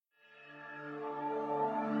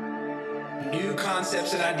New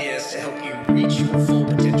concepts and ideas to help you reach your full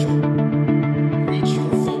potential. Reach your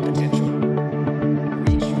full potential.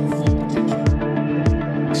 Reach your full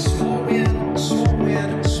potential. Small win, small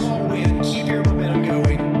win, small win. Keep your momentum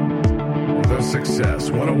going. The Success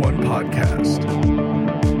 101 Podcast.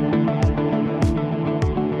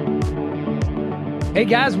 Hey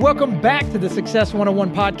guys, welcome back to the Success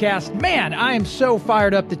 101 Podcast. Man, I am so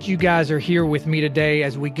fired up that you guys are here with me today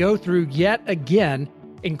as we go through yet again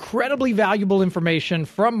incredibly valuable information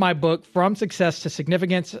from my book, From Success to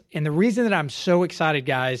Significance. And the reason that I'm so excited,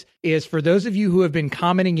 guys, is for those of you who have been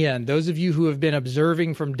commenting in, those of you who have been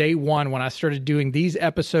observing from day one when I started doing these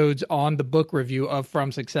episodes on the book review of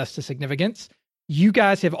From Success to Significance, you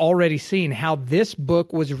guys have already seen how this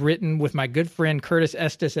book was written with my good friend Curtis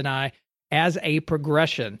Estes and I as a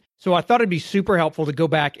progression. So I thought it'd be super helpful to go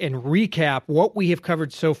back and recap what we have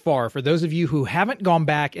covered so far for those of you who haven't gone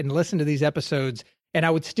back and listened to these episodes. And I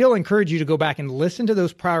would still encourage you to go back and listen to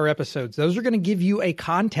those prior episodes. Those are going to give you a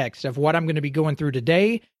context of what I'm going to be going through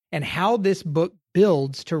today and how this book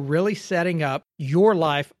builds to really setting up your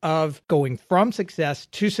life of going from success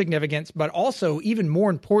to significance, but also, even more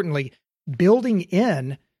importantly, building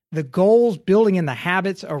in the goals, building in the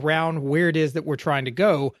habits around where it is that we're trying to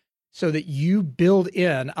go so that you build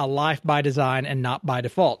in a life by design and not by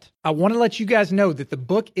default. I want to let you guys know that the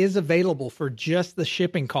book is available for just the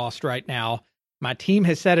shipping cost right now. My team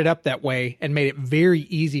has set it up that way and made it very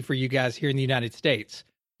easy for you guys here in the United States.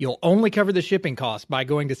 You'll only cover the shipping cost by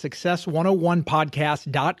going to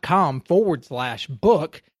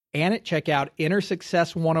success101podcast.com/book and at checkout, enter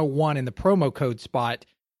Success 101 in the promo code spot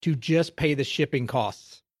to just pay the shipping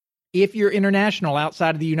costs. If you're international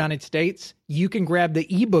outside of the United States, you can grab the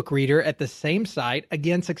ebook reader at the same site,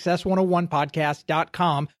 again,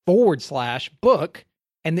 success101podcast.com/book.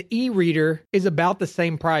 And the e-reader is about the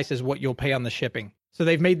same price as what you'll pay on the shipping. So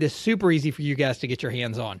they've made this super easy for you guys to get your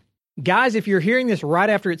hands on. Guys, if you're hearing this right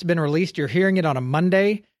after it's been released, you're hearing it on a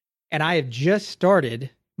Monday, and I have just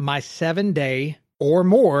started my 7-day or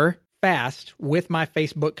more fast with my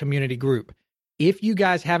Facebook community group. If you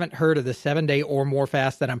guys haven't heard of the 7-day or more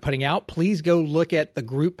fast that I'm putting out, please go look at the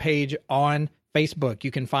group page on Facebook.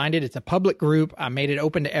 You can find it. It's a public group. I made it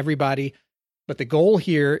open to everybody. But the goal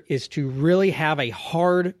here is to really have a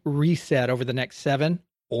hard reset over the next 7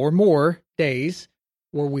 or more days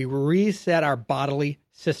where we reset our bodily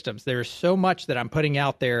systems. There's so much that I'm putting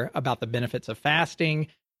out there about the benefits of fasting,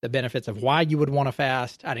 the benefits of why you would want to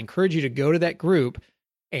fast. I'd encourage you to go to that group.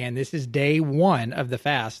 And this is day 1 of the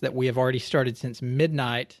fast that we have already started since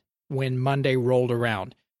midnight when Monday rolled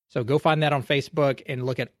around. So go find that on Facebook and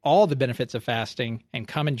look at all the benefits of fasting and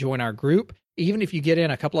come and join our group. Even if you get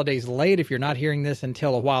in a couple of days late, if you're not hearing this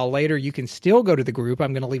until a while later, you can still go to the group.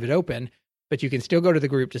 I'm going to leave it open, but you can still go to the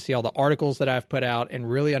group to see all the articles that I've put out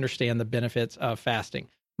and really understand the benefits of fasting.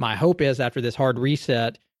 My hope is after this hard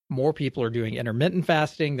reset, more people are doing intermittent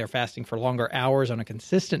fasting. They're fasting for longer hours on a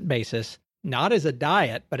consistent basis, not as a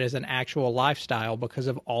diet, but as an actual lifestyle because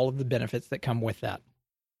of all of the benefits that come with that.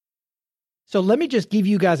 So let me just give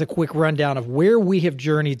you guys a quick rundown of where we have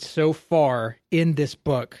journeyed so far in this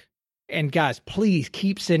book. And guys, please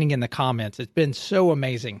keep sending in the comments. It's been so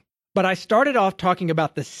amazing. But I started off talking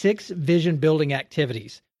about the 6 vision building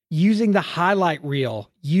activities, using the highlight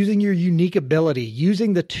reel, using your unique ability,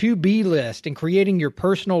 using the to-be list, and creating your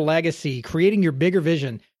personal legacy, creating your bigger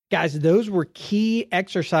vision. Guys, those were key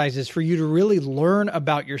exercises for you to really learn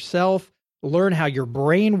about yourself, learn how your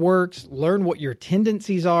brain works, learn what your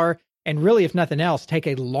tendencies are, and really, if nothing else, take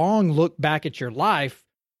a long look back at your life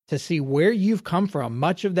to see where you've come from.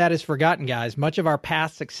 Much of that is forgotten, guys. Much of our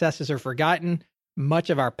past successes are forgotten. Much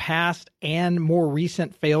of our past and more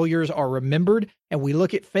recent failures are remembered. And we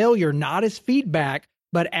look at failure not as feedback,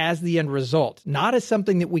 but as the end result. Not as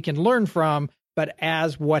something that we can learn from, but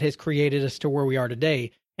as what has created us to where we are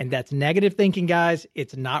today. And that's negative thinking, guys.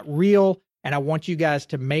 It's not real. And I want you guys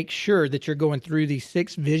to make sure that you're going through these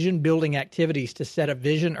 6 vision building activities to set a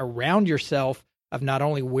vision around yourself of not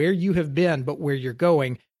only where you have been, but where you're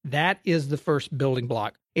going. That is the first building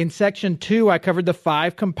block. In section 2, I covered the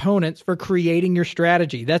 5 components for creating your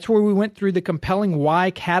strategy. That's where we went through the compelling why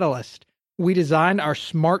catalyst. We designed our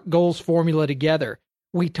SMART goals formula together.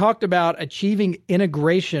 We talked about achieving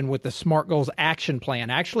integration with the SMART goals action plan,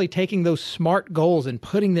 actually taking those SMART goals and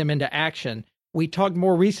putting them into action. We talked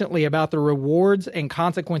more recently about the rewards and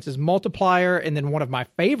consequences multiplier, and then one of my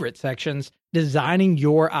favorite sections, designing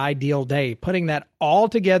your ideal day, putting that all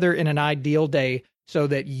together in an ideal day so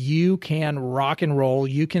that you can rock and roll,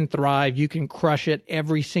 you can thrive, you can crush it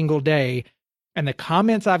every single day. And the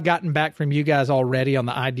comments I've gotten back from you guys already on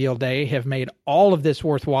the ideal day have made all of this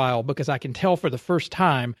worthwhile because I can tell for the first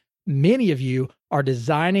time Many of you are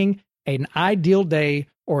designing an ideal day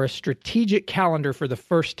or a strategic calendar for the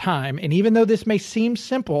first time. And even though this may seem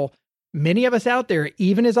simple, many of us out there,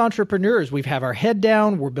 even as entrepreneurs, we've have our head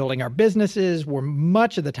down, we're building our businesses, we're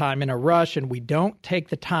much of the time in a rush, and we don't take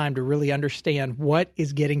the time to really understand what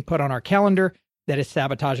is getting put on our calendar that is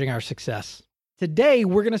sabotaging our success. Today,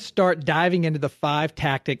 we're going to start diving into the 5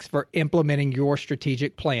 tactics for implementing your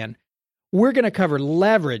strategic plan. We're going to cover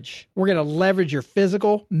leverage. We're going to leverage your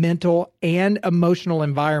physical, mental, and emotional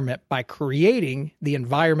environment by creating the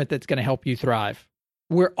environment that's going to help you thrive.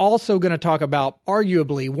 We're also going to talk about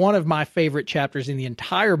arguably one of my favorite chapters in the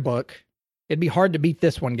entire book. It'd be hard to beat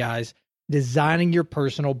this one, guys. Designing your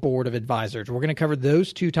personal board of advisors. We're going to cover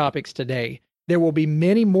those 2 topics today. There will be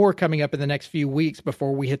many more coming up in the next few weeks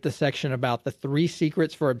before we hit the section about the 3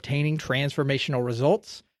 secrets for obtaining transformational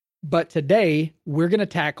results. But today, we're going to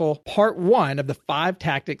tackle part 1 of the 5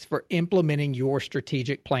 tactics for implementing your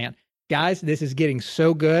strategic plan. Guys, this is getting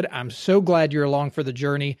so good. I'm so glad you're along for the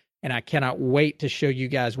journey, and I cannot wait to show you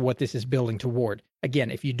guys what this is building toward.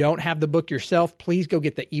 Again, if you don't have the book yourself, please go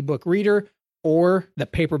get the ebook reader or the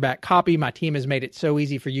paperback copy. My team has made it so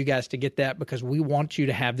easy for you guys to get that because we want you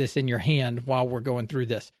to have this in your hand while we're going through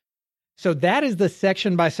this. So that is the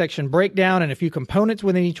section by section breakdown and a few components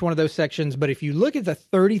within each one of those sections. But if you look at the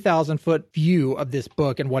 30,000 foot view of this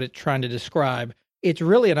book and what it's trying to describe, it's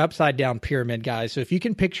really an upside down pyramid, guys. So if you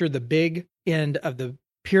can picture the big end of the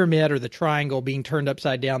pyramid or the triangle being turned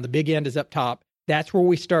upside down, the big end is up top. That's where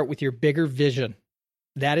we start with your bigger vision.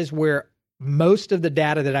 That is where most of the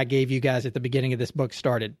data that I gave you guys at the beginning of this book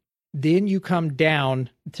started. Then you come down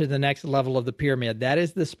to the next level of the pyramid. That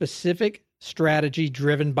is the specific strategy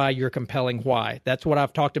driven by your compelling why. That's what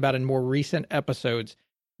I've talked about in more recent episodes.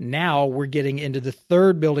 Now we're getting into the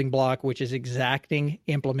 3rd building block, which is exacting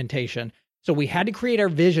implementation. So we had to create our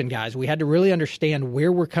vision, guys. We had to really understand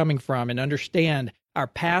where we're coming from and understand our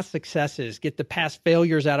past successes, get the past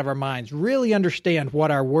failures out of our minds, really understand what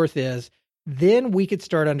our worth is. Then we could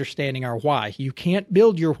start understanding our why. You can't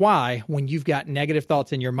build your why when you've got negative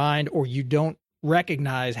thoughts in your mind or you don't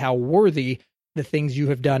recognize how worthy the things you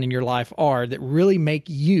have done in your life are that really make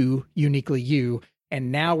you uniquely you. And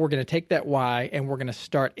now we're going to take that why and we're going to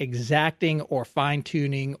start exacting or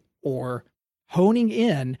fine-tuning or honing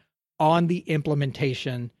in on the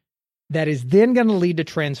implementation that is then going to lead to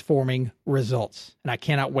transforming results. And I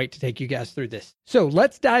cannot wait to take you guys through this. So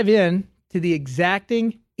let's dive in to the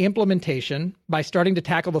exacting implementation by starting to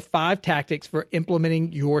tackle the 5 tactics for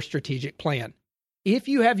implementing your strategic plan. If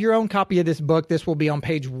you have your own copy of this book, this will be on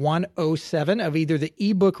page 107 of either the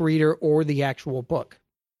ebook reader or the actual book.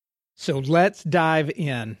 So let's dive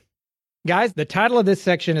in. Guys, the title of this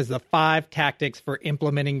section is the 5 tactics for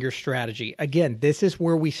implementing your strategy. Again, this is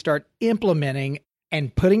where we start implementing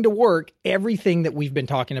and putting to work everything that we've been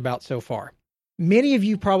talking about so far. Many of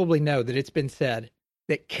you probably know that it's been said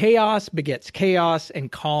that chaos begets chaos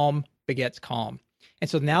and calm begets calm. And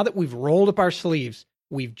so now that we've rolled up our sleeves,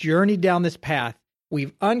 we've journeyed down this path,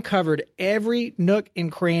 we've uncovered every nook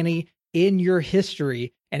and cranny in your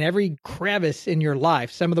history and every crevice in your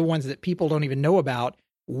life, some of the ones that people don't even know about,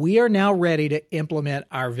 we are now ready to implement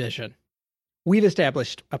our vision. We've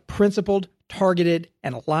established a principled, targeted,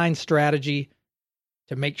 and aligned strategy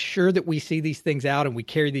to make sure that we see these things out and we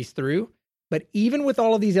carry these through. But even with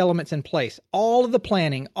all of these elements in place, all of the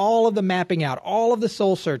planning, all of the mapping out, all of the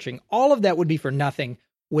soul searching, all of that would be for nothing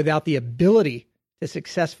without the ability to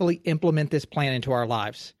successfully implement this plan into our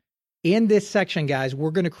lives. In this section, guys,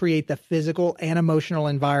 we're going to create the physical and emotional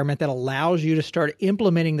environment that allows you to start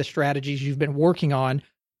implementing the strategies you've been working on,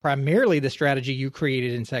 primarily the strategy you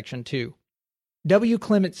created in section 2. W.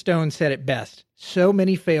 Clement Stone said it best. So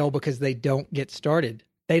many fail because they don't get started.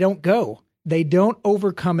 They don't go. They don't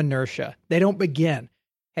overcome inertia. They don't begin.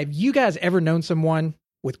 Have you guys ever known someone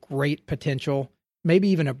with great potential, maybe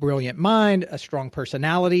even a brilliant mind, a strong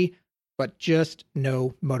personality, but just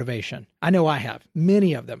no motivation? I know I have,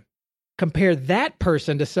 many of them. Compare that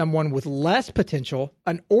person to someone with less potential,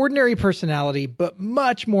 an ordinary personality, but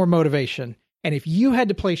much more motivation. And if you had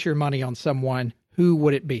to place your money on someone, who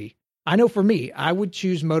would it be? I know for me, I would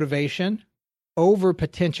choose motivation over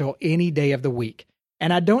potential any day of the week.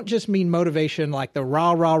 And I don't just mean motivation like the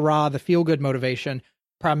rah, rah, rah, the feel-good motivation.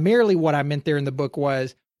 Primarily what I meant there in the book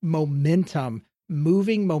was momentum,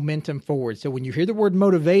 moving momentum forward. So when you hear the word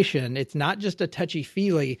motivation, it's not just a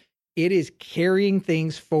touchy-feely. It is carrying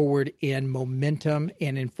things forward in momentum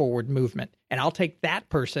and in forward movement. And I'll take that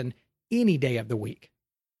person any day of the week.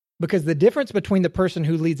 Because the difference between the person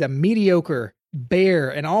who leads a mediocre, bare,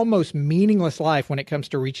 and almost meaningless life when it comes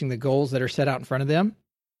to reaching the goals that are set out in front of them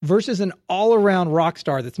versus an all-around rock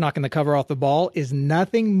star that's knocking the cover off the ball is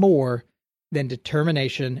nothing more than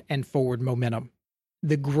determination and forward momentum.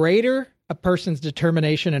 The greater a person's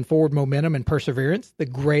determination and forward momentum and perseverance, the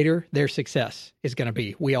greater their success is going to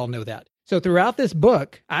be. We all know that. So throughout this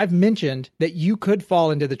book, I've mentioned that you could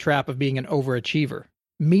fall into the trap of being an overachiever,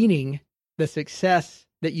 meaning the success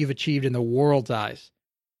that you've achieved in the world's eyes.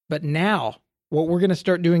 But now, what we're going to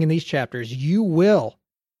start doing in these chapters, you will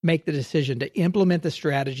make the decision to implement the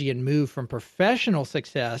strategy and move from professional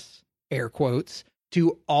success, air quotes,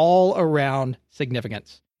 to all around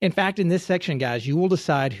significance. In fact, in this section, guys, you will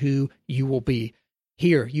decide who you will be.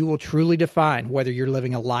 Here, you will truly define whether you're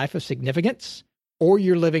living a life of significance or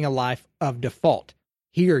you're living a life of default.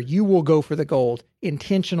 Here, you will go for the gold,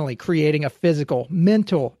 intentionally creating a physical,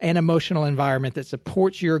 mental, and emotional environment that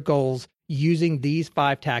supports your goals using these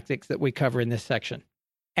 5 tactics that we cover in this section.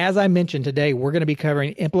 As I mentioned today, we're going to be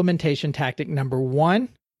covering implementation tactic number 1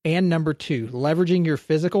 and number 2, leveraging your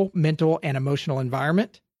physical, mental, and emotional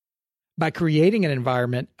environment by creating an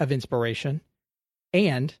environment of inspiration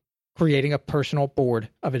and creating a personal board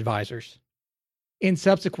of advisors. In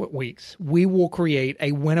subsequent weeks, we will create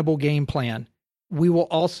a winnable game plan. We will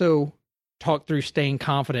also talk through staying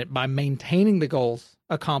confident by maintaining the goals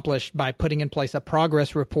accomplished by putting in place a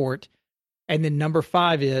progress report. And then number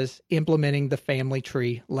 5 is implementing the family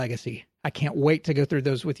tree legacy. I can't wait to go through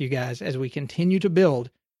those with you guys as we continue to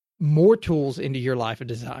build more tools into your life of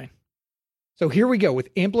design. So here we go with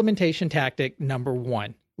implementation tactic number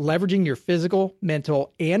 1, leveraging your physical,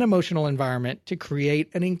 mental, and emotional environment to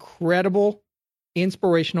create an incredible,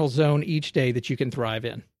 inspirational zone each day that you can thrive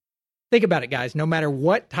in. Think about it, guys. No matter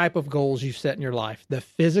what type of goals you set in your life, the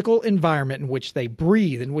physical environment in which they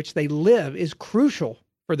breathe, in which they live, is crucial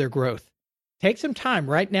for their growth. Take some time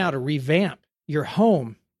right now to revamp your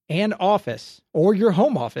home and office or your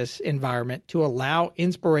home office environment to allow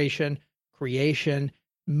inspiration, creation,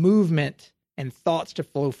 movement, and thoughts to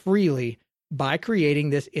flow freely by creating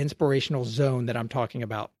this inspirational zone that I'm talking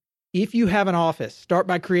about. If you have an office, start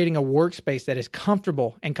by creating a workspace that is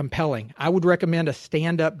comfortable and compelling. I would recommend a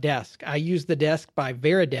stand-up desk. I use the desk by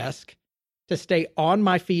Veridesk to stay on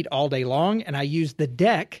my feet all day long, and I use the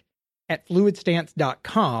deck at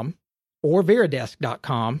fluidstance.com or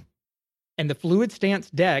veridesk.com. And the Fluid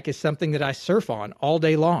Stance deck is something that I surf on all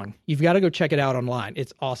day long. You've got to go check it out online.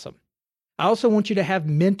 It's awesome. I also want you to have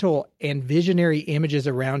mental and visionary images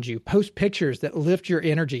around you. Post pictures that lift your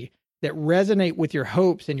energy, that resonate with your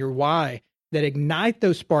hopes and your why, that ignite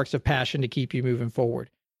those sparks of passion to keep you moving forward.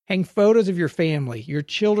 Hang photos of your family, your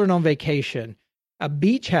children on vacation, a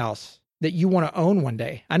beach house that you want to own one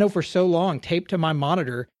day. I know for so long, taped to my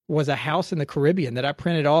monitor was a house in the Caribbean that I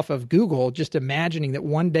printed off of Google, just imagining that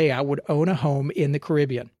one day I would own a home in the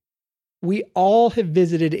Caribbean. We all have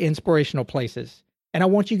visited inspirational places, and I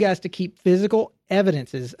want you guys to keep physical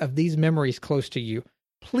evidences of these memories close to you.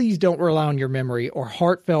 Please don't rely on your memory or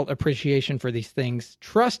heartfelt appreciation for these things,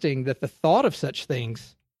 trusting that the thought of such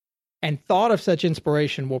things and thought of such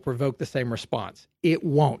inspiration will provoke the same response. It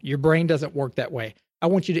won't. Your brain doesn't work that way. I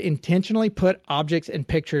want you to intentionally put objects and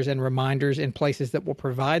pictures and reminders in places that will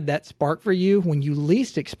provide that spark for you when you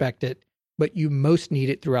least expect it, but you most need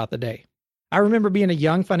it throughout the day. I remember being a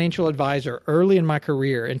young financial advisor early in my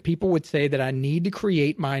career, and people would say that I need to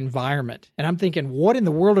create my environment. And I'm thinking, what in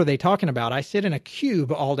the world are they talking about? I sit in a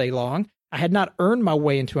cube all day long. I had not earned my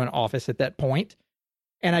way into an office at that point,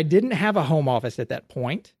 and I didn't have a home office at that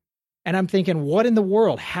point. And I'm thinking, what in the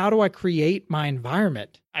world? How do I create my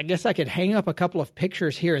environment? I guess I could hang up a couple of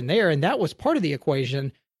pictures here and there, and that was part of the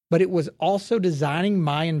equation, but it was also designing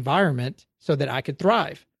my environment so that I could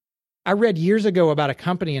thrive. I read years ago about a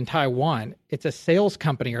company in Taiwan. It's a sales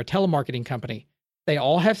company or a telemarketing company. They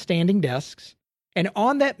all have standing desks, and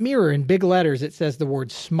on that mirror in big letters, it says the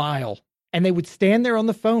word smile. And they would stand there on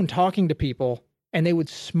the phone talking to people, and they would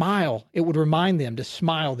smile. It would remind them to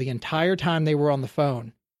smile the entire time they were on the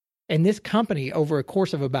phone. And this company, over a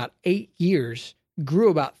course of about 8 years, grew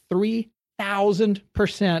about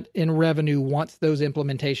 3,000% in revenue once those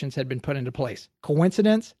implementations had been put into place.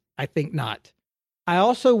 Coincidence? I think not. I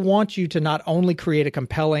also want you to not only create a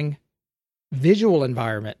compelling visual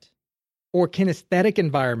environment or kinesthetic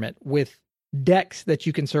environment with decks that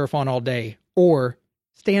you can surf on all day or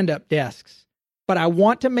stand-up desks, but I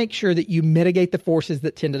want to make sure that you mitigate the forces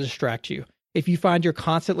that tend to distract you. If you find you're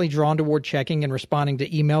constantly drawn toward checking and responding to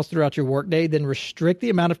emails throughout your workday, then restrict the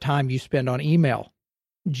amount of time you spend on email.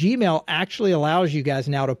 Gmail actually allows you guys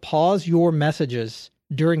now to pause your messages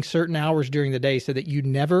during certain hours during the day so that you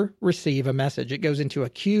never receive a message. It goes into a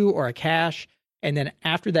queue or a cache, and then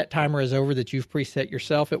after that timer is over that you've preset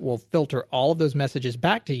yourself, it will filter all of those messages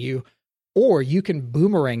back to you. or you can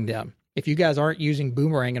boomerang them. If you guys aren't using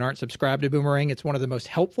Boomerang and aren't subscribed to Boomerang, it's one of the most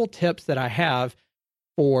helpful tips that I have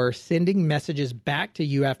for sending messages back to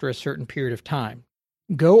you after a certain period of time.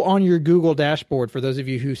 Go on your Google dashboard for those of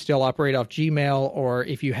you who still operate off Gmail, or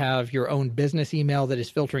if you have your own business email that is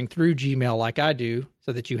filtering through Gmail like I do,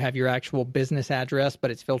 so that you have your actual business address,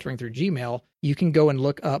 but it's filtering through Gmail, you can go and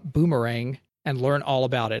look up Boomerang and learn all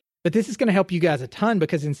about it. But this is going to help you guys a ton,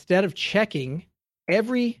 because instead of checking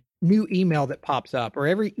every new email that pops up or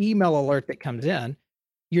every email alert that comes in,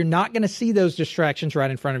 you're not going to see those distractions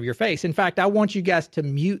right in front of your face. In fact, I want you guys to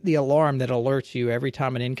mute the alarm that alerts you every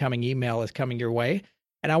time an incoming email is coming your way.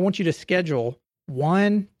 And I want you to schedule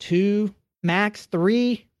 1, 2, max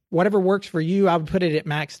 3, whatever works for you. I would put it at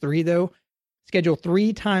max 3 though. Schedule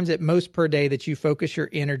 3 times at most per day that you focus your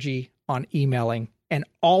energy on emailing, and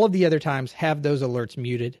all of the other times have those alerts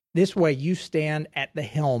muted. This way you stand at the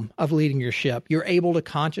helm of leading your ship. You're able to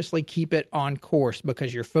consciously keep it on course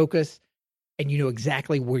because you're focused and you know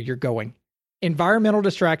exactly where you're going. Environmental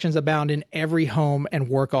distractions abound in every home and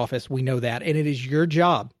work office. We know that. And it is your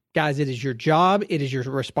job. Guys, it is your job. It is your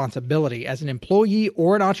responsibility as an employee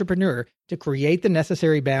or an entrepreneur to create the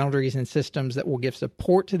necessary boundaries and systems that will give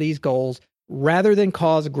support to these goals rather than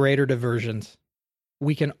cause greater diversions.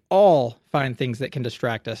 We can all find things that can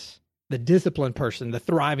distract us. The disciplined person, the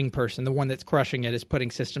thriving person, the one that's crushing it, is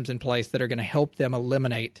putting systems in place that are going to help them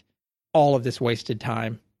eliminate all of this wasted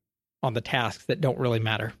time on the tasks that don't really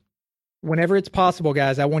matter. Whenever it's possible,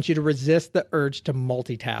 guys, I want you to resist the urge to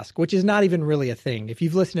multitask, which is not even really a thing. If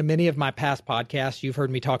you've listened to many of my past podcasts, you've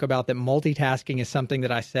heard me talk about that multitasking is something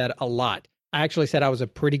that I said a lot. I actually said I was a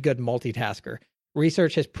pretty good multitasker.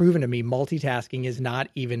 Research has proven to me multitasking is not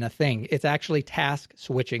even a thing. It's actually task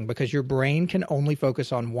switching, because your brain can only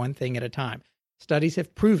focus on one thing at a time. Studies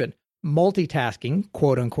have proven multitasking,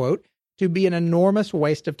 quote unquote, to be an enormous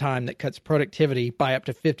waste of time that cuts productivity by up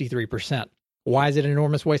to 53%. Why is it an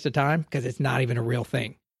enormous waste of time? Because it's not even a real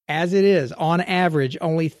thing. As it is, on average,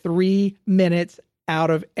 only 3 minutes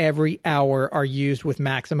out of every hour are used with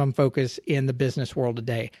maximum focus in the business world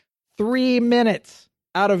today. 3 minutes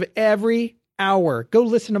out of every hour. Go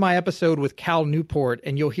listen to my episode with Cal Newport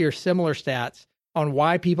and you'll hear similar stats on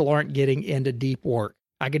why people aren't getting into deep work.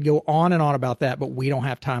 I could go on and on about that, but we don't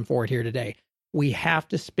have time for it here today. We have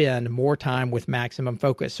to spend more time with maximum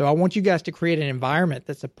focus. So I want you guys to create an environment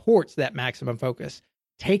that supports that maximum focus.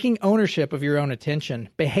 Taking ownership of your own attention,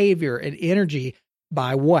 behavior, and energy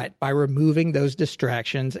by what? By removing those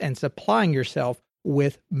distractions and supplying yourself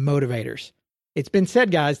with motivators. It's been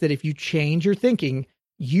said, guys, that if you change your thinking,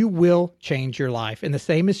 you will change your life. And the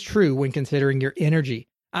same is true when considering your energy.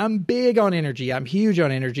 I'm big on energy. I'm huge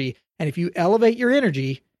on energy. And if you elevate your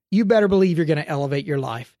energy, you better believe you're going to elevate your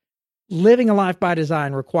life. Living a life by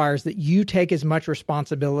design requires that you take as much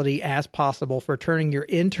responsibility as possible for turning your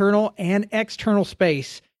internal and external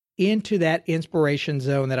space into that inspiration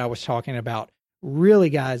zone that I was talking about. Really,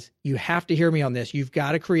 guys, you have to hear me on this. You've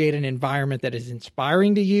got to create an environment that is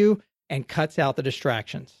inspiring to you and cuts out the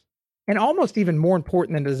distractions. And almost even more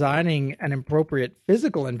important than designing an appropriate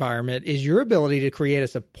physical environment is your ability to create a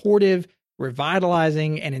supportive,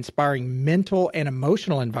 revitalizing, and inspiring mental and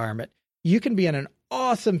emotional environment. You can be in an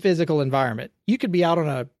awesome physical environment. You could be out on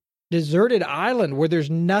a deserted island where there's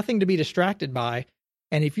nothing to be distracted by.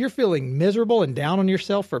 And if you're feeling miserable and down on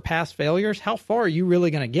yourself for past failures, how far are you really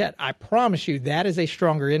going to get? I promise you that is a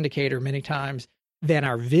stronger indicator many times than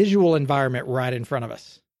our visual environment right in front of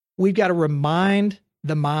us. We've got to remind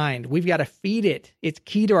the mind. We've got to feed it. It's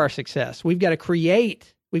key to our success. We've got to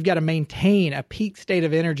create. We've got to maintain a peak state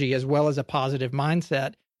of energy as well as a positive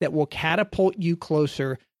mindset that will catapult you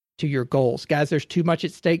closer to your goals. Guys, there's too much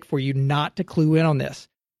at stake for you not to clue in on this.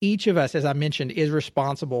 Each of us, as I mentioned, is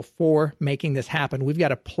responsible for making this happen. We've got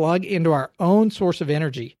to plug into our own source of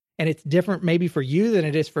energy. And it's different maybe for you than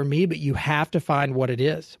it is for me, but you have to find what it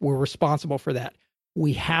is. We're responsible for that.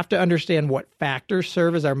 We have to understand what factors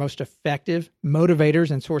serve as our most effective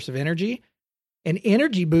motivators and source of energy. And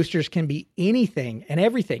energy boosters can be anything and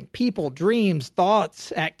everything: people, dreams,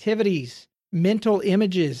 thoughts, activities, mental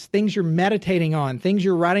images, things you're meditating on, things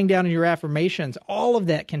you're writing down in your affirmations. All of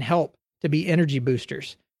that can help to be energy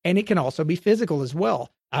boosters. And it can also be physical as well.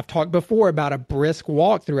 I've talked before about a brisk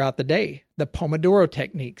walk throughout the day, the Pomodoro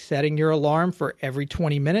technique, setting your alarm for every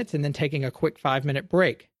 20 minutes and then taking a quick 5-minute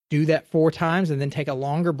break. Do that 4 times and then take a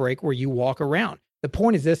longer break where you walk around. The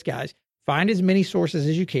point is this, guys: find as many sources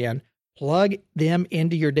as you can, plug them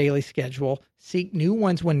into your daily schedule, seek new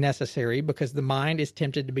ones when necessary, because the mind is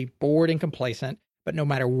tempted to be bored and complacent. But no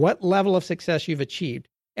matter what level of success you've achieved,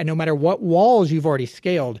 and no matter what walls you've already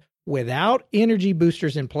scaled, Without energy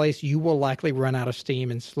boosters in place, you will likely run out of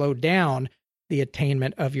steam and slow down the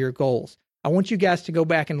attainment of your goals. I want you guys to go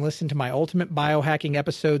back and listen to my Ultimate Biohacking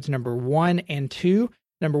episodes number 1 and 2.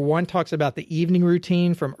 Number 1 talks about the evening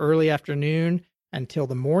routine from early afternoon until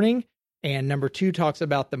the morning. And number 2 talks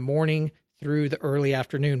about the morning through the early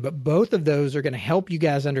afternoon. But both of those are going to help you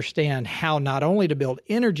guys understand how not only to build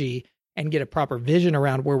energy and get a proper vision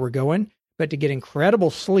around where we're going, but to get incredible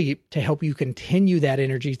sleep to help you continue that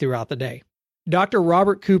energy throughout the day. Dr.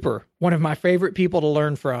 Robert Cooper, one of my favorite people to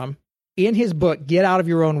learn from, in his book, Get Out of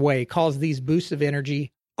Your Own Way, calls these boosts of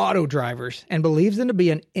energy auto drivers and believes them to be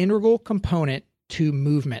an integral component to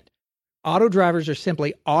movement. Auto drivers are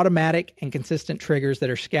simply automatic and consistent triggers that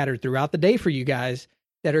are scattered throughout the day for you guys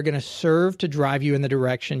that are going to serve to drive you in the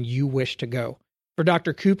direction you wish to go. For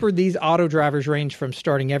Dr. Cooper, these auto drivers range from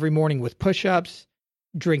starting every morning with push-ups,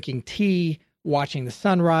 drinking tea, watching the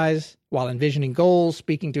sunrise, while envisioning goals,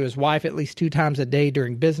 speaking to his wife at least 2 times a day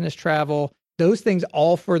during business travel. Those things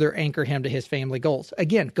all further anchor him to his family goals.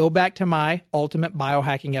 Again, go back to my Ultimate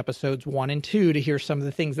Biohacking episodes 1 and 2 to hear some of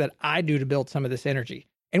the things that I do to build some of this energy.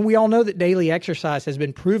 And we all know that daily exercise has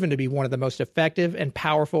been proven to be one of the most effective and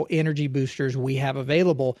powerful energy boosters we have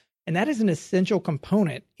available. And that is an essential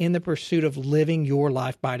component in the pursuit of living your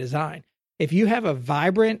life by design. If you have a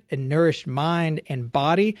vibrant and nourished mind and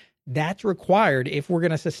body, that's required if we're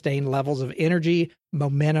going to sustain levels of energy,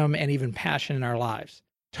 momentum, and even passion in our lives.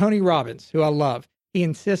 Tony Robbins, who I love, he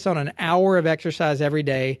insists on an hour of exercise every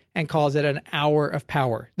day and calls it an hour of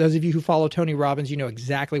power. Those of you who follow Tony Robbins, you know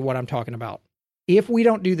exactly what I'm talking about. If we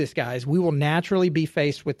don't do this, guys, we will naturally be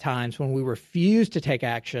faced with times when we refuse to take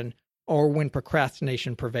action or when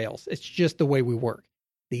procrastination prevails. It's just the way we work.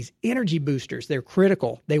 These energy boosters, they're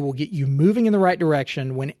critical. They will get you moving in the right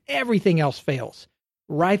direction when everything else fails.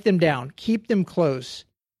 Write them down, keep them close,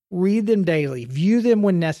 read them daily, view them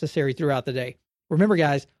when necessary throughout the day. Remember,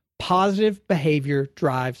 guys, positive behavior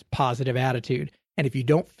drives positive attitude. And if you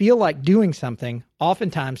don't feel like doing something,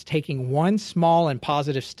 oftentimes taking one small and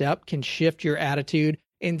positive step can shift your attitude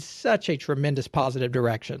in such a tremendous positive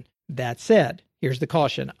direction. That said, here's the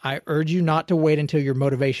caution. I urge you not to wait until your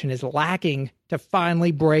motivation is lacking to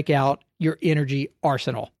finally break out your energy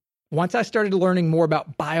arsenal. Once I started learning more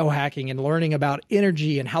about biohacking and learning about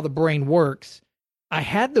energy and how the brain works, I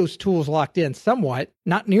had those tools locked in somewhat,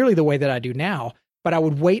 not nearly the way that I do now, but I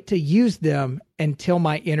would wait to use them until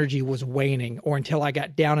my energy was waning or until I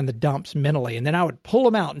got down in the dumps mentally. And then I would pull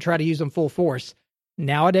them out and try to use them full force.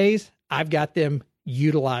 Nowadays, I've got them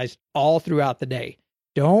utilized all throughout the day.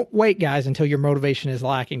 Don't wait, guys, until your motivation is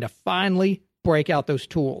lacking to finally break out those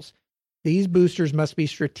tools. These boosters must be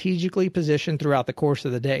strategically positioned throughout the course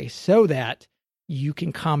of the day so that you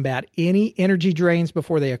can combat any energy drains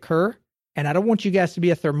before they occur. And I don't want you guys to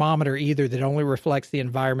be a thermometer either that only reflects the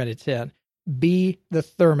environment it's in. Be the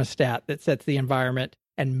thermostat that sets the environment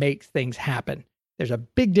and makes things happen. There's a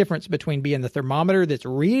big difference between being the thermometer that's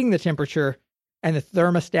reading the temperature and the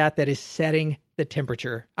thermostat that is setting the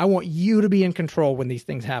temperature. I want you to be in control when these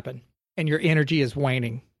things happen and your energy is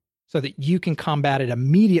waning so that you can combat it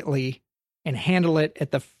immediately and handle it at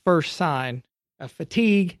the first sign of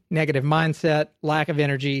fatigue, negative mindset, lack of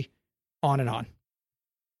energy, on and on.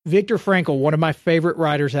 Viktor Frankl, one of my favorite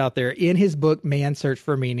writers out there, in his book, Man's Search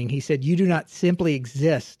for Meaning, he said, you do not simply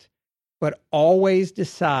exist, but always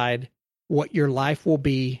decide what your life will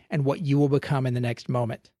be and what you will become in the next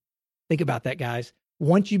moment. Think about that, guys.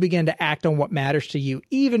 Once you begin to act on what matters to you,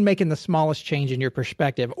 even making the smallest change in your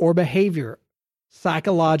perspective or behavior,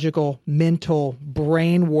 psychological, mental,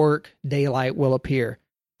 brain work, daylight will appear.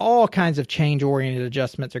 All kinds of change-oriented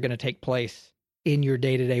adjustments are going to take place in your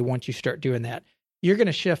day-to-day once you start doing that. You're going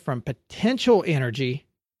to shift from potential energy,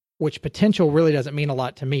 which potential really doesn't mean a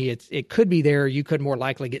lot to me. It could be there. You could more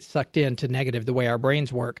likely get sucked into negative the way our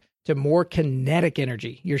brains work, to more kinetic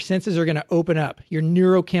energy. Your senses are going to open up. Your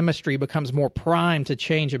neurochemistry becomes more primed to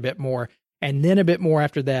change a bit more. And then a bit more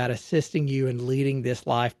after that, assisting you in leading this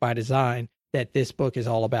life by design that this book is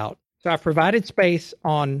all about. So I've provided space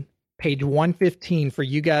on page 115 for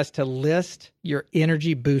you guys to list your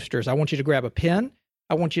energy boosters. I want you to grab a pen.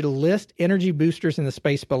 I want you to list energy boosters in the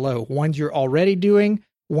space below. Ones you're already doing,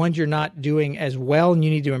 ones you're not doing as well and you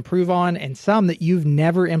need to improve on, and some that you've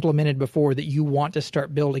never implemented before that you want to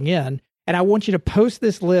start building in. And I want you to post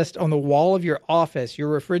this list on the wall of your office, your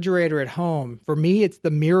refrigerator at home. For me, it's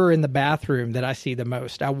the mirror in the bathroom that I see the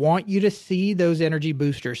most. I want you to see those energy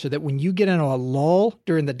boosters so that when you get in a lull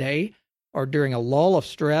during the day or during a lull of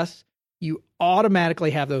stress, you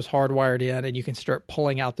automatically have those hardwired in and you can start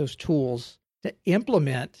pulling out those tools to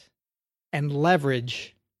implement and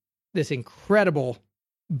leverage this incredible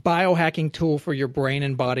biohacking tool for your brain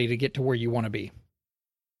and body to get to where you want to be.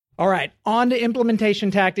 All right, on to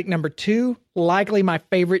implementation tactic number 2, likely my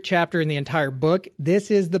favorite chapter in the entire book.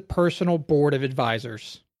 This is the personal board of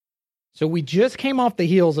advisors. So we just came off the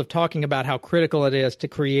heels of talking about how critical it is to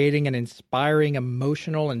creating an inspiring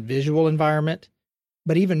emotional and visual environment.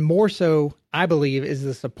 But even more so, I believe, is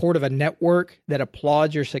the support of a network that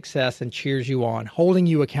applauds your success and cheers you on, holding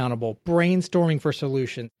you accountable, brainstorming for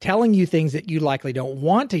solutions, telling you things that you likely don't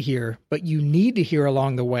want to hear, but you need to hear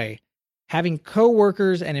along the way. Having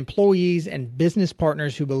coworkers and employees and business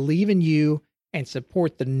partners who believe in you and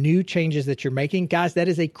support the new changes that you're making, guys, that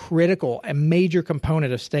is a critical and major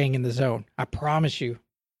component of staying in the zone. I promise you.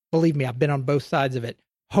 Believe me, I've been on both sides of it.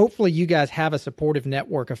 Hopefully you guys have a supportive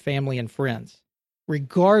network of family and friends.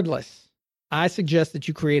 Regardless, I suggest that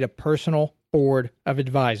you create a personal board of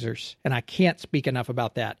advisors, and I can't speak enough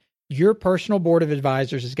about that. Your personal board of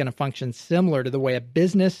advisors is going to function similar to the way a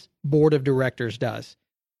business board of directors does.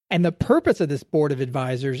 And the purpose of this board of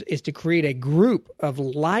advisors is to create a group of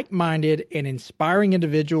like-minded and inspiring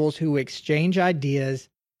individuals who exchange ideas,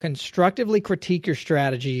 constructively critique your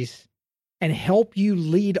strategies, and help you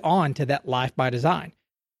lead on to that life by design.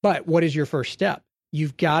 But what is your first step?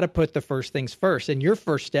 You've got to put the first things first. And your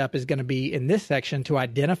first step is going to be in this section to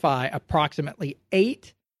identify approximately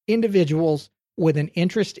 8 individuals with an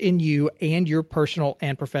interest in you and your personal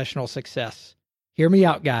and professional success. Hear me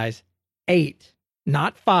out, guys. 8.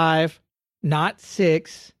 Not 5, not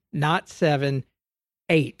 6, not 7,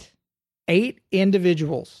 8. 8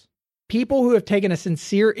 individuals. People who have taken a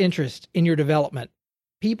sincere interest in your development.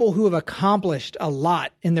 People who have accomplished a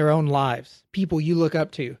lot in their own lives. People you look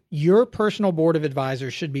up to. Your personal board of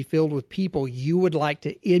advisors should be filled with people you would like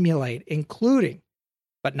to emulate, including,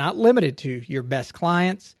 but not limited to, your best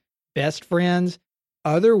clients, best friends,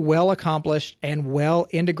 other well-accomplished and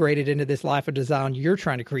well-integrated into this life of design you're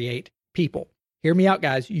trying to create people. Hear me out,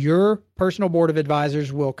 guys. Your personal board of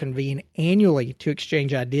advisors will convene annually to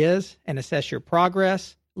exchange ideas and assess your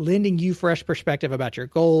progress, lending you fresh perspective about your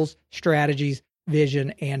goals, strategies,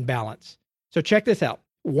 vision, and balance. So check this out.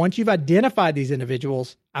 Once you've identified these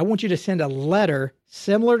individuals, I want you to send a letter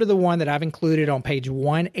similar to the one that I've included on page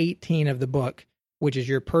 118 of the book, which is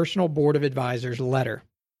your personal board of advisors letter.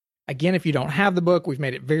 Again, if you don't have the book, we've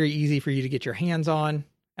made it very easy for you to get your hands on.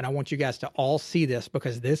 And I want you guys to all see this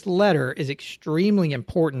because this letter is extremely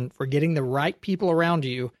important for getting the right people around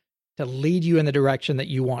you to lead you in the direction that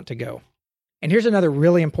you want to go. And here's another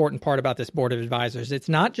really important part about this board of advisors. It's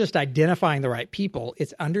not just identifying the right people,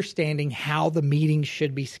 it's understanding how the meeting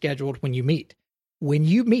should be scheduled when you meet. When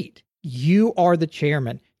you meet, you are the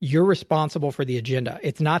chairman. You're responsible for the agenda.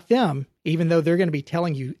 It's not them, even though they're going to be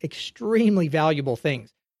telling you extremely valuable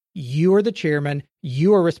things. You are the chairman.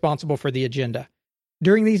 You are responsible for the agenda.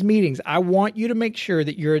 During these meetings, I want you to make sure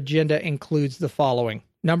that your agenda includes the following.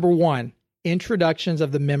 Number 1, introductions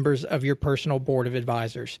of the members of your personal board of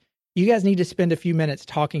advisors. You guys need to spend a few minutes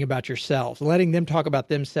talking about yourselves, letting them talk about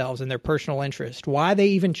themselves and their personal interest, why they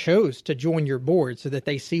even chose to join your board so that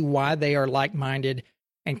they see why they are like-minded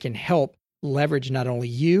and can help leverage not only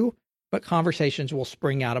you, but conversations will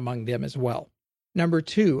spring out among them as well. Number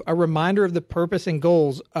 2, a reminder of the purpose and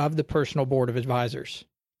goals of the personal board of advisors.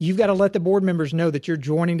 You've got to let the board members know that you're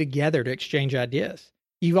joining together to exchange ideas.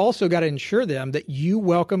 You've also got to ensure them that you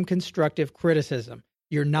welcome constructive criticism.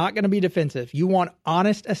 You're not going to be defensive. You want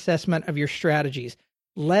honest assessment of your strategies.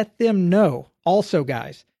 Let them know also,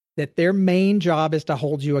 guys, that their main job is to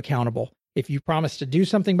hold you accountable. If you promise to do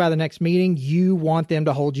something by the next meeting, you want them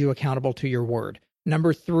to hold you accountable to your word.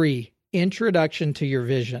 Number 3, introduction to your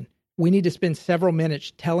vision. We need to spend several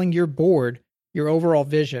minutes telling your board your overall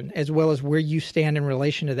vision, as well as where you stand in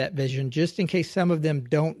relation to that vision, just in case some of them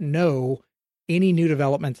don't know any new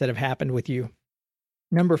developments that have happened with you.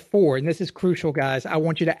 Number 4, and this is crucial, guys, I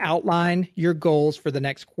want you to outline your goals for the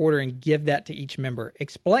next quarter and give that to each member.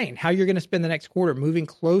 Explain how you're going to spend the next quarter moving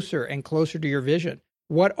closer and closer to your vision.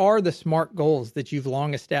 What are the SMART goals that you've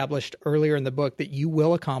long established earlier in the book that you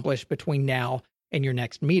will accomplish between now and your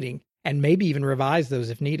next meeting, and maybe even revise those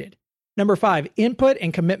if needed? Number 5, input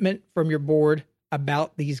and commitment from your board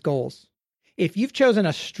about these goals. If you've chosen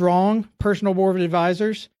a strong personal board of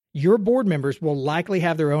advisors, your board members will likely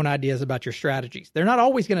have their own ideas about your strategies. They're not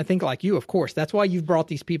always going to think like you, of course. That's why you've brought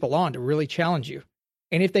these people on, to really challenge you.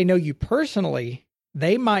 And if they know you personally,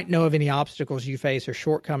 they might know of any obstacles you face or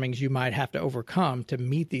shortcomings you might have to overcome to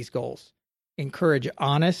meet these goals. Encourage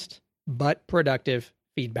honest but productive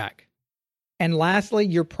feedback. And lastly,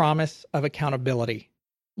 your promise of accountability.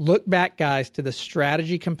 Look back, guys, to the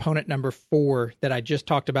strategy component number 4 that I just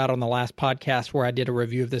talked about on the last podcast where I did a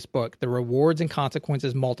review of this book, the rewards and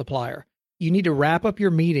consequences multiplier. You need to wrap up your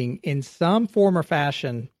meeting in some form or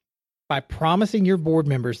fashion by promising your board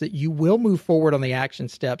members that you will move forward on the action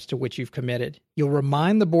steps to which you've committed. You'll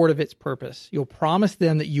remind the board of its purpose. You'll promise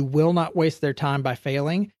them that you will not waste their time by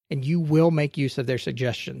failing, and you will make use of their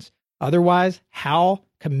suggestions. Otherwise, how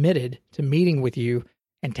committed to meeting with you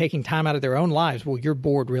and taking time out of their own lives will your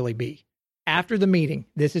board really be? After the meeting,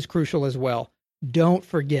 this is crucial as well. Don't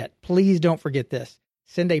forget, please don't forget this.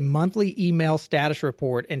 Send a monthly email status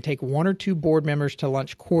report and take 1 or 2 board members to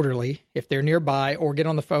lunch quarterly if they're nearby, or get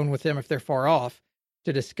on the phone with them if they're far off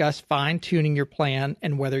to discuss fine-tuning your plan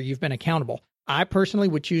and whether you've been accountable. I personally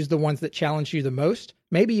would choose the ones that challenge you the most,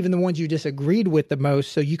 maybe even the ones you disagreed with the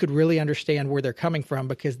most, so you could really understand where they're coming from,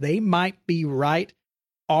 because they might be right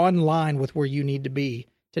on line with where you need to be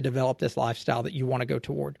to develop this lifestyle that you want to go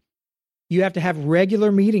toward. You have to have regular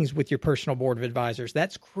meetings with your personal board of advisors.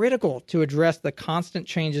 That's critical to address the constant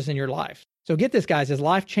changes in your life. So get this, guys, as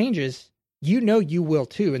life changes, you know you will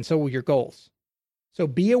too, and so will your goals. So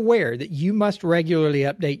be aware that you must regularly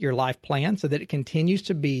update your life plan so that it continues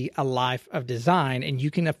to be a life of design, and you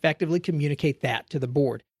can effectively communicate that to the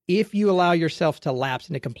board. If you allow yourself to lapse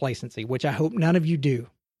into complacency, which I hope none of you do,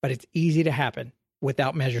 but it's easy to happen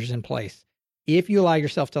without measures in place. If you allow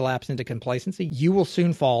yourself to lapse into complacency, you will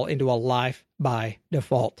soon fall into a life by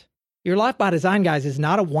default. Your life by design, guys, is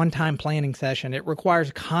not a one-time planning session. It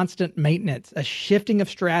requires constant maintenance, a shifting of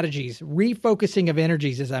strategies, refocusing of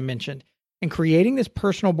energies, as I mentioned, and creating this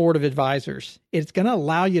personal board of advisors. It's going to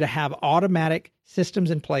allow you to have automatic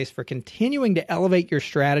systems in place for continuing to elevate your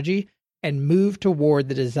strategy and move toward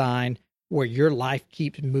the design where your life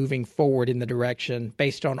keeps moving forward in the direction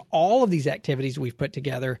based on all of these activities we've put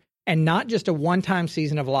together, and not just a one-time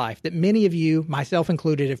season of life that many of you, myself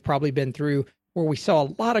included, have probably been through, where we saw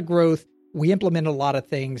a lot of growth, we implemented a lot of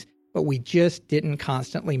things, but we just didn't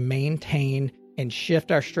constantly maintain and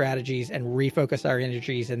shift our strategies and refocus our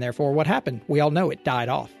energies. And therefore, what happened? We all know it died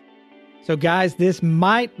off. So guys, this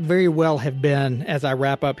might very well have been, as I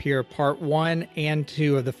wrap up here, part 1 and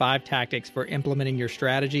 2 of the 5 tactics for implementing your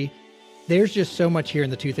strategy. There's just so much here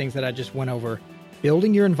in the 2 things that I just went over.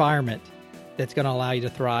 Building your environment that's going to allow you to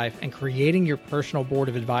thrive, and creating your personal board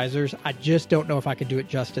of advisors. I just don't know if I could do it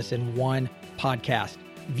justice in one podcast.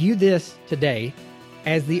 View this today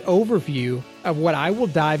as the overview of what I will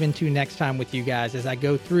dive into next time with you guys as I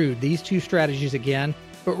go through these 2 strategies again,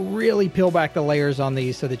 but really peel back the layers on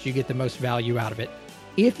these so that you get the most value out of it.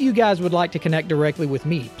 If you guys would like to connect directly with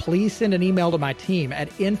me, please send an email to my team at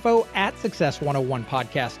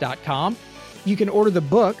info@success101podcast.com. You can order the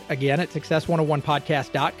book, again, at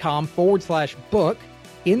success101podcast.com/book.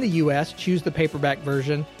 In the U.S., choose the paperback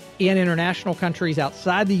version. In international countries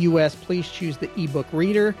outside the U.S., please choose the ebook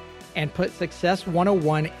reader and put Success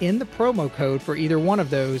 101 in the promo code for either one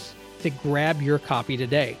of those to grab your copy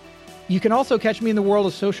today. You can also catch me in the world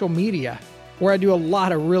of social media, where I do a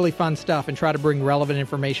lot of really fun stuff and try to bring relevant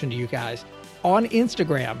information to you guys. On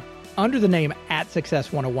Instagram, under the name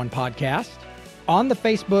 @Success101podcast. On the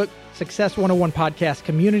Facebook Success 101 Podcast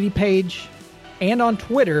community page, and on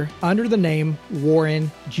Twitter under the name Warren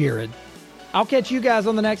Jared. I'll catch you guys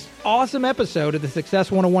on the next awesome episode of the Success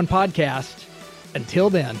 101 Podcast. Until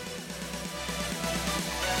then.